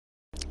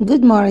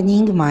Good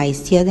morning, my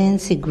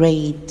students,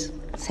 grade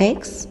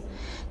 6.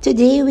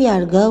 Today we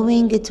are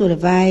going to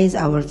revise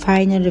our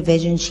final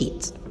revision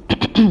sheet.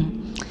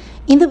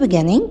 In the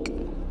beginning,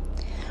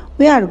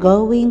 we are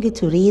going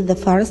to read the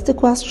first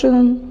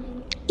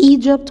question.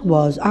 Egypt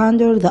was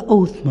under the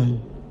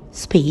Ottoman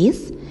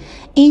space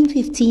in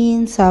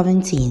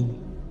 1517.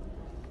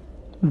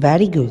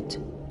 Very good.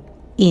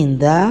 In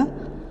the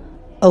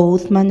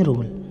Ottoman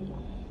rule.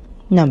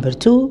 Number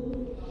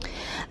 2,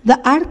 the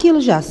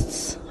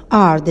archaeologists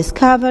are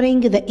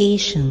discovering the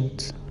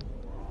ancient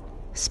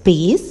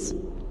space,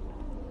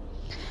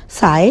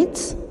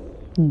 sites,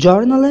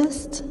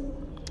 journalist,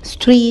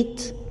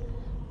 street.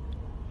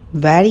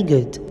 Very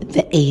good.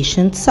 The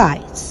ancient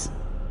sites.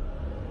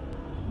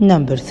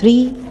 Number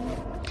 3,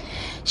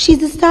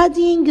 she's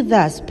studying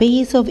the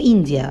space of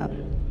India,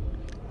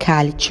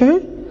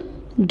 culture,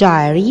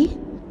 dairy.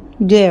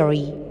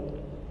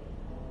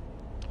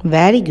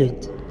 Very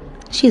good.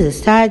 She's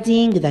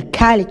studying the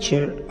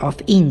culture of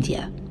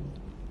India.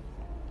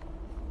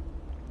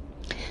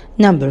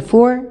 Number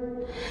 4,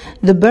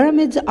 the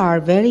pyramids are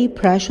very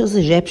precious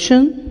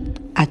Egyptian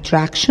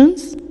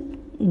attractions,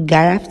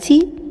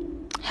 graffiti,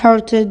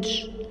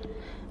 heritage.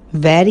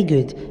 Very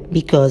good,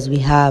 because we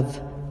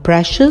have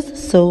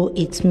precious, so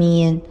it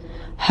means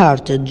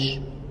heritage.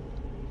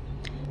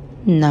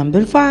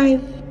 Number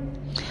 5,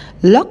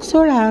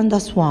 Luxor and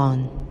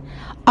Aswan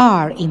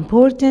are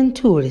important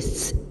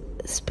tourist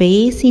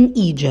space in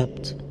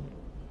Egypt.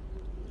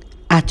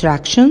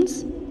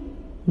 Attractions,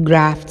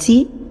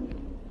 graffiti,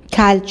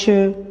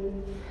 culture.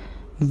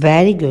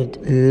 Very good.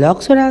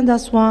 Luxor and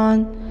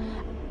Aswan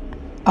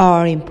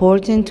are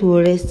important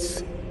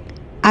tourist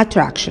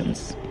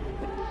attractions.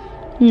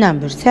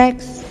 Number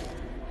 6,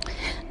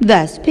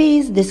 the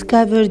space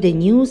discovered a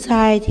new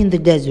site in the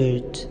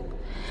desert.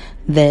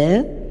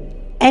 The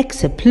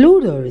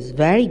explorers.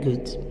 Very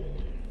good.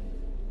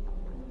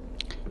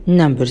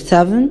 Number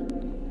 7,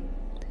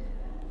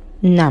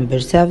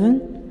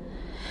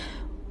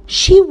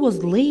 she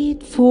was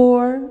late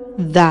for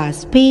the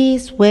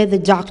space with the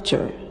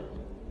doctor.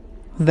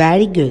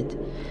 Very good.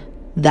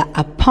 The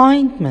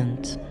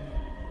appointment.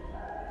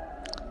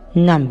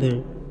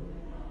 Number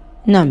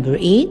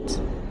 8,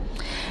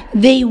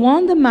 they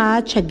won the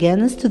match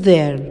against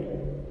their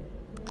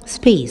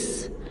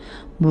space,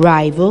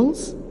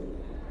 rivals,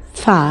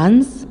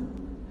 fans,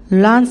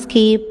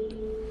 landscape.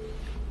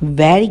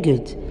 Very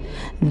good.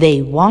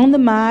 They won the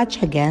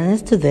match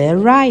against their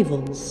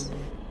rivals.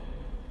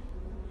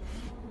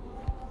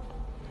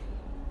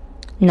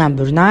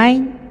 Number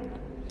 9,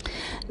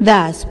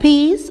 the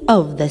space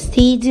of the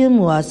stadium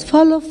was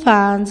full of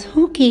fans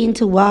who came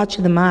to watch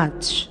the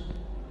match.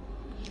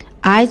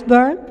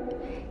 Iceberg,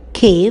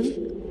 cave,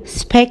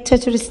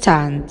 spectator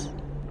stand.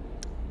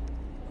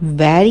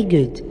 Very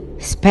good.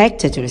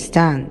 Spectator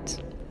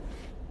stand.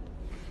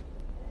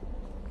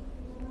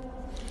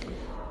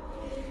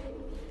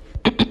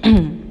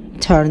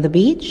 Turn the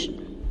page.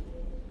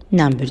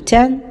 Number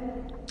 10.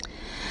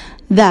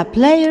 The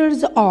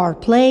players are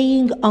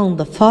playing on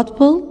the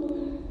football.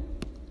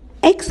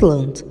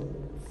 Excellent.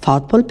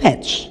 Football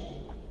pitch.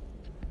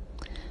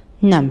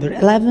 Number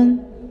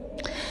 11.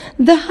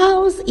 The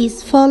house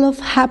is full of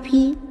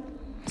happy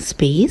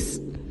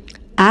space,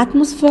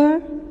 atmosphere,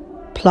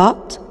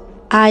 plot,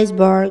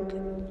 iceberg.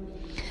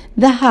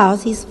 The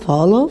house is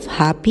full of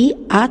happy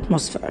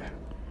atmosphere.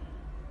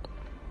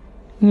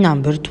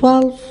 Number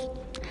 12.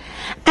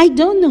 I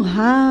don't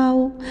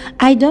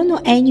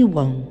know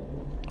anyone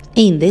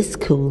in this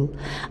school.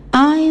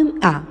 I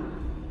am a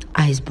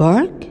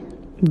iceberg,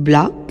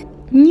 block,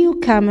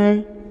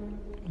 newcomer.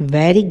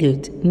 Very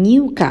good,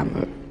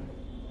 newcomer.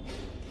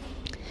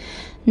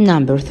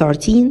 Number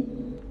 13.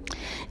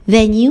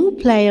 The new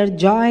player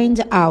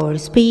joined our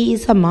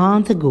space a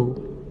month ago.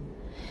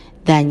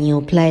 The new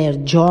player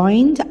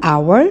joined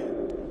our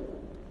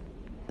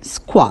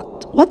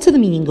squad. What's the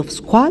meaning of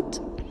squad?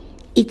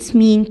 It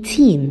means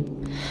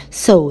team.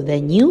 So the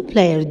new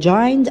player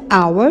joined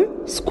our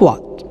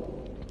squad.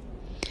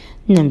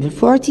 Number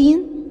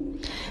 14.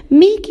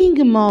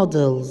 Making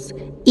models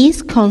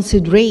is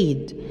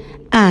considered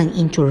an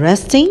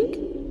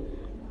interesting.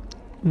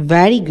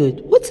 Very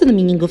good. What's the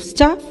meaning of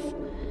stuff?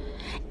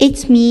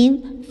 It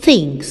means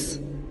things.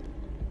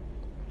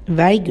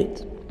 Very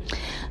good.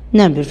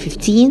 Number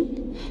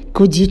 15.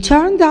 Could you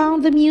turn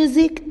down the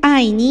music?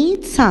 I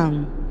need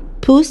some.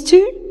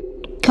 Poster,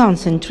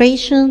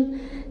 concentration,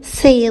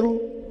 sale.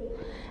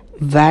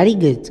 Very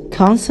good.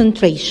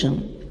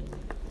 Concentration.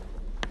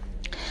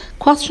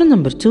 Question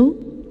number 2.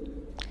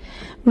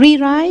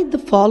 Rewrite the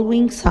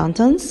following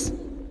sentence.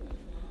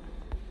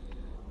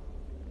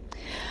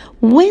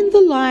 When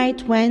the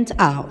light went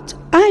out,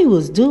 I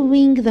was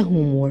doing the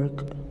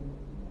homework.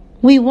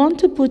 We want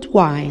to put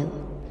while.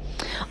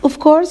 Of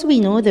course,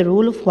 we know the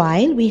rule of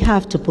while. We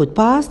have to put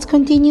past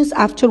continuous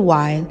after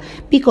while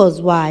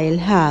because while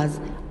has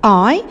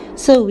I,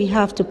 so we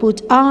have to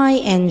put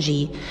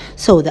ing.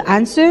 So the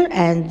answer,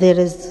 and there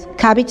is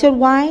capital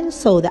while,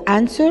 so the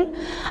answer,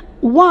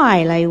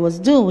 while I was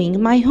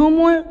doing my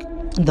homework,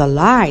 the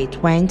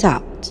light went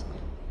out.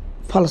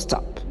 full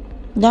stop.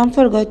 Don't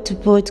forget to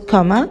put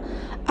comma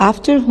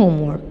after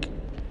homework.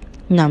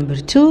 Number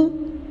 2.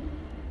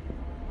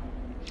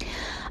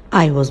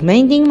 I was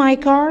mending my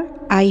car.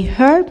 I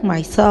hurt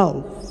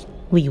myself.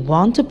 We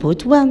want to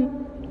put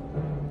when.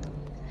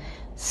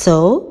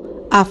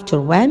 So,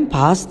 after when,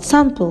 past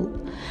simple.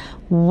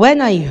 When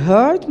I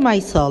hurt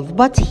myself.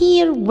 But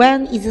here,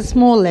 when is a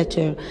small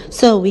letter.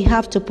 So, we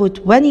have to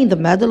put when in the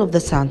middle of the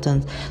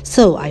sentence.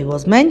 So, I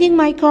was mending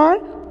my car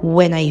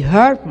when I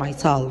hurt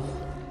myself.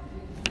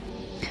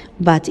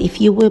 But if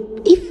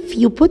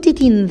you put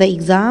it in the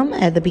exam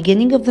at the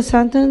beginning of the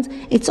sentence,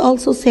 it's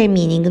also same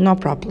meaning, no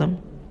problem.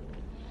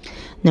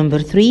 Number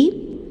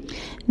 3,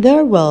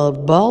 they were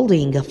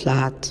building a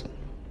flat.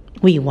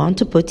 We want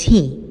to put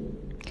he.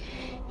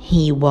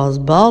 He was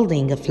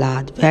building a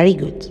flat. Very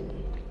good.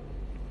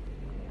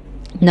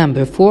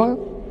 Number 4,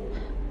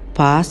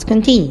 past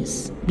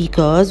continuous,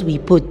 because we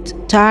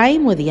put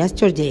time with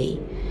yesterday.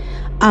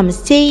 I'm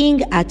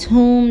staying at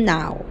home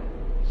now.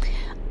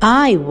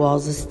 I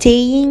was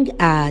staying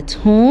at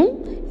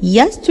home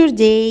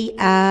yesterday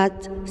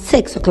at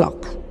 6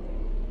 o'clock.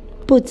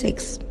 Put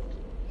 6.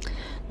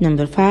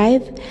 Number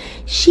 5,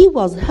 she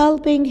was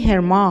helping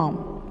her mom.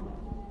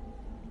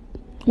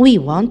 We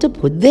want to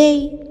put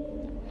they.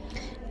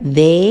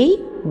 They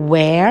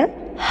were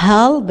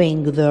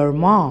helping their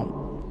mom.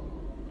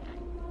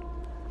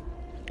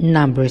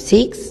 Number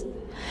 6,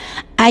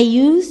 I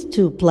used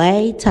to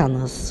play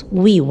tennis.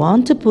 We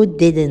want to put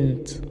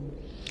didn't.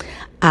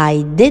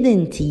 I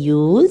didn't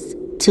use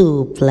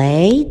to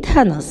play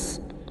tennis.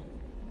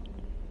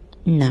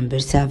 Number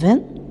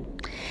 7,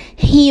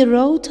 he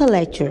wrote a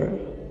letter.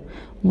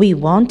 We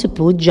want to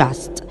put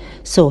just.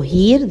 So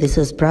here this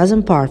is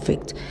present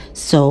perfect.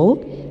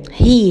 So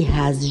he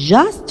has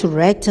just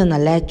written a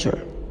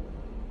letter.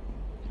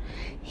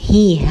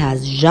 He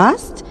has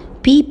just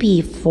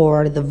PP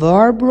for the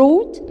verb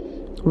wrote,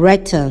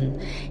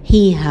 written.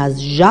 He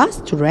has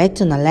just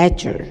written a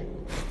letter.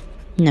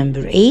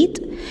 Number 8,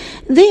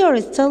 they are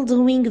still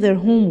doing their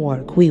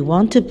homework. We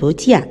want to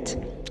put yet.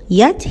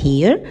 Yet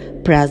here,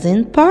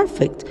 present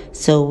perfect.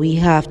 So we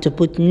have to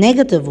put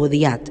negative with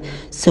yet.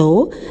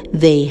 So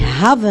they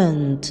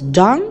haven't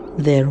done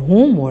their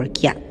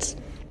homework yet.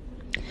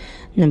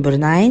 Number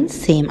 9,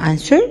 same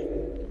answer.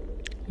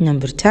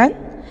 Number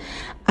 10,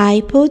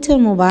 I put a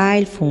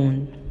mobile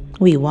phone.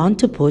 We want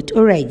to put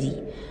already.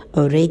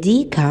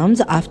 Already comes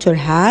after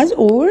has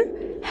or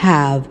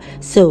have.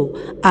 So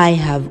I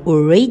have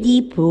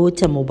already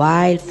put a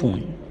mobile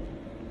phone.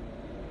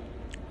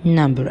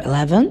 Number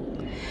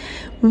 11,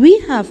 we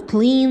have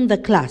cleaned the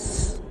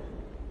class.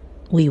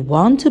 We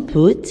want to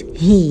put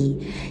he.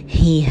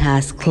 He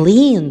has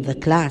cleaned the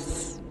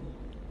class.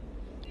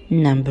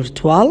 Number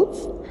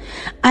 12,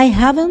 I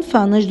haven't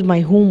finished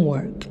my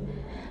homework.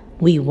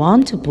 We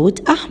want to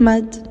put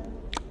Ahmed.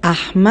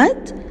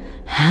 Ahmed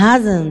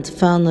hasn't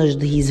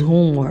finished his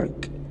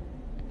homework.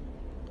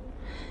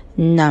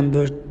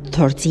 Number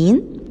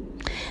 13,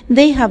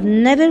 they have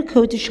never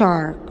caught a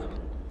shark.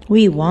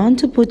 We want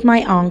to put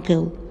my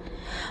uncle.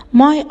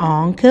 My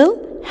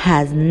uncle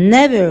has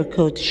never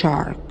caught a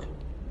shark.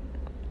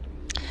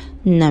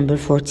 Number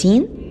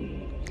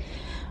 14,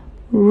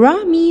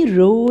 Rami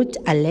wrote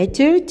a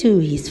letter to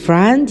his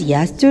friend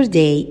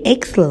yesterday.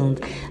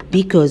 Excellent,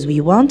 because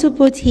we want to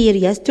put here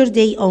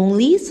yesterday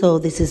only, so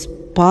this is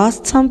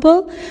past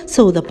simple.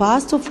 So the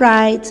past of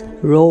write,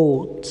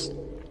 wrote.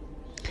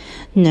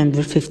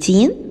 Number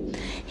 15,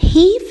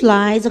 he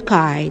flies a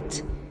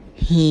kite.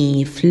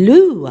 He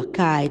flew a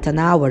kite an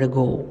hour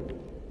ago.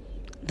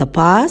 The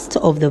past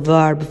of the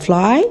verb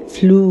fly,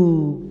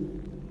 flew.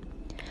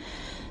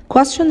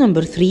 Question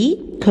number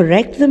 3,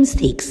 correct the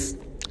mistakes.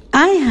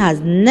 I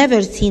has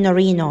never seen a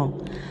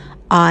rhino.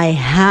 I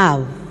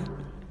have.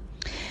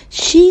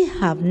 She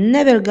have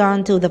never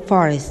gone to the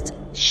forest.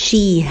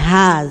 She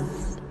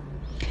has.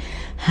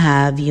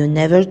 Have you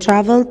never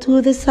traveled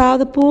to the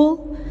South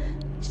Pole?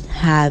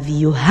 Have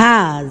you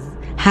has.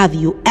 Have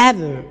you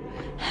ever?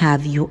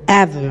 Have you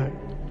ever?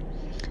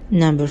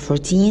 Number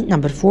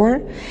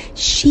 4,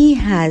 she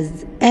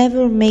has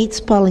ever made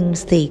spelling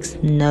mistakes.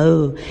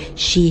 No,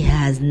 she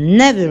has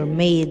never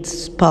made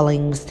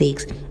spelling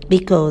mistakes,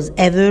 because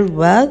ever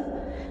was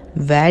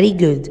very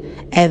good.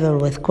 Ever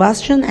with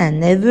question and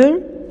never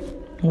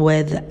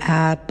with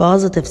a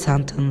positive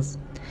sentence.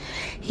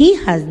 He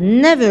has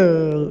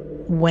never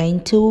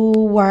went to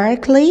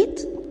work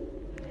late.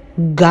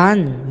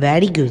 Gone,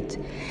 very good.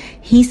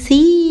 He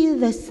see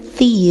the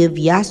thief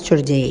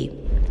yesterday.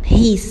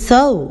 He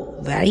saw,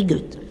 very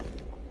good.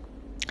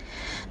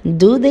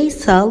 Do they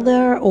sell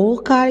their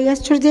old car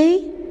yesterday?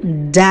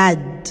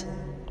 Did.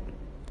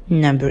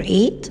 Number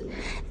 8,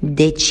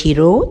 did she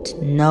wrote?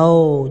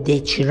 No,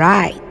 did she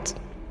write?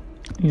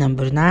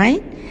 Number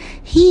 9,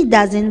 he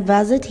doesn't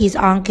visit his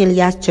uncle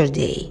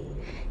yesterday.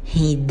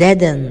 He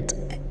didn't.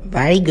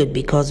 Very good,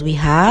 because we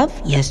have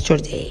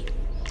yesterday.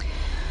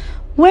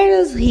 Where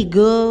does he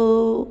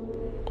go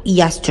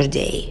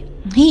yesterday?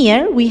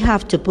 Here we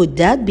have to put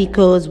that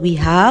because we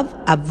have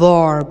a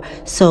verb.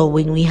 So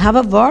when we have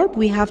a verb,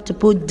 we have to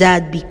put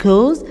that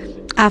because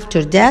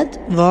After that,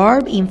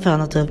 verb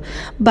infinitive.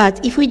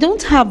 But if we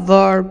don't have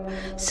verb,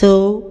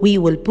 so we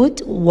will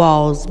put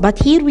was. But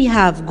here we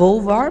have go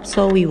verb,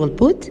 so we will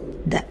put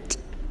that.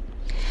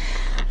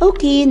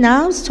 Okay,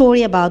 now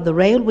story about the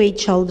railway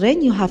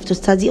children. You have to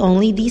study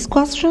only these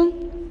questions.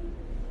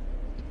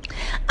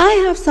 I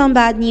have some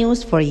bad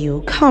news for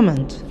you.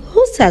 Comment.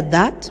 Who said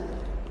that?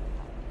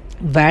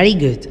 Very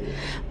good.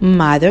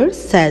 Mothers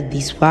said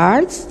these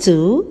words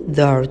to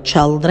their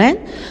children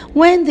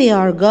when they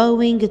are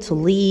going to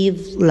leave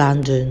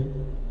London.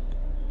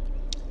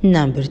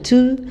 Number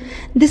 2.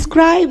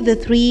 Describe the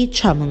 3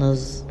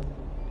 chimneys.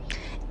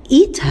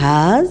 It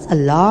has a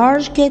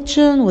large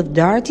kitchen with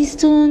dirty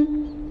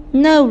stone,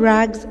 no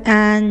rugs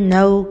and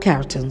no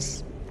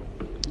curtains.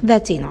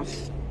 That's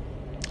enough.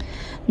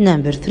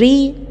 Number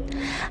 3.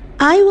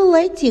 I will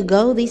let you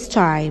go this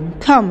time.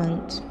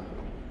 Comment.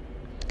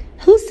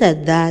 Who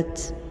said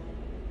that?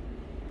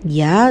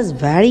 Yes,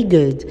 very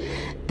good.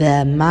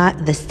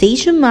 The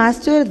station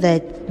master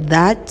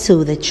that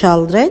to the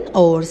children,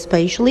 or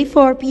especially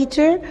for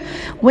Peter,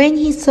 when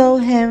he saw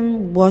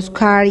him was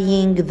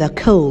carrying the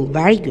coal.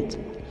 Very good.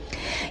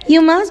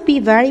 You must be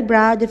very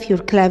proud of your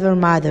clever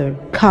mother.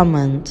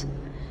 Comment.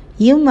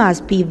 You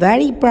must be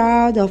very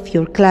proud of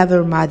your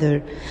clever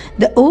mother.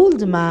 The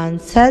old man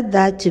said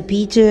that to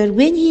Peter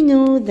when he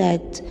knew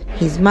that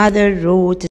his mother wrote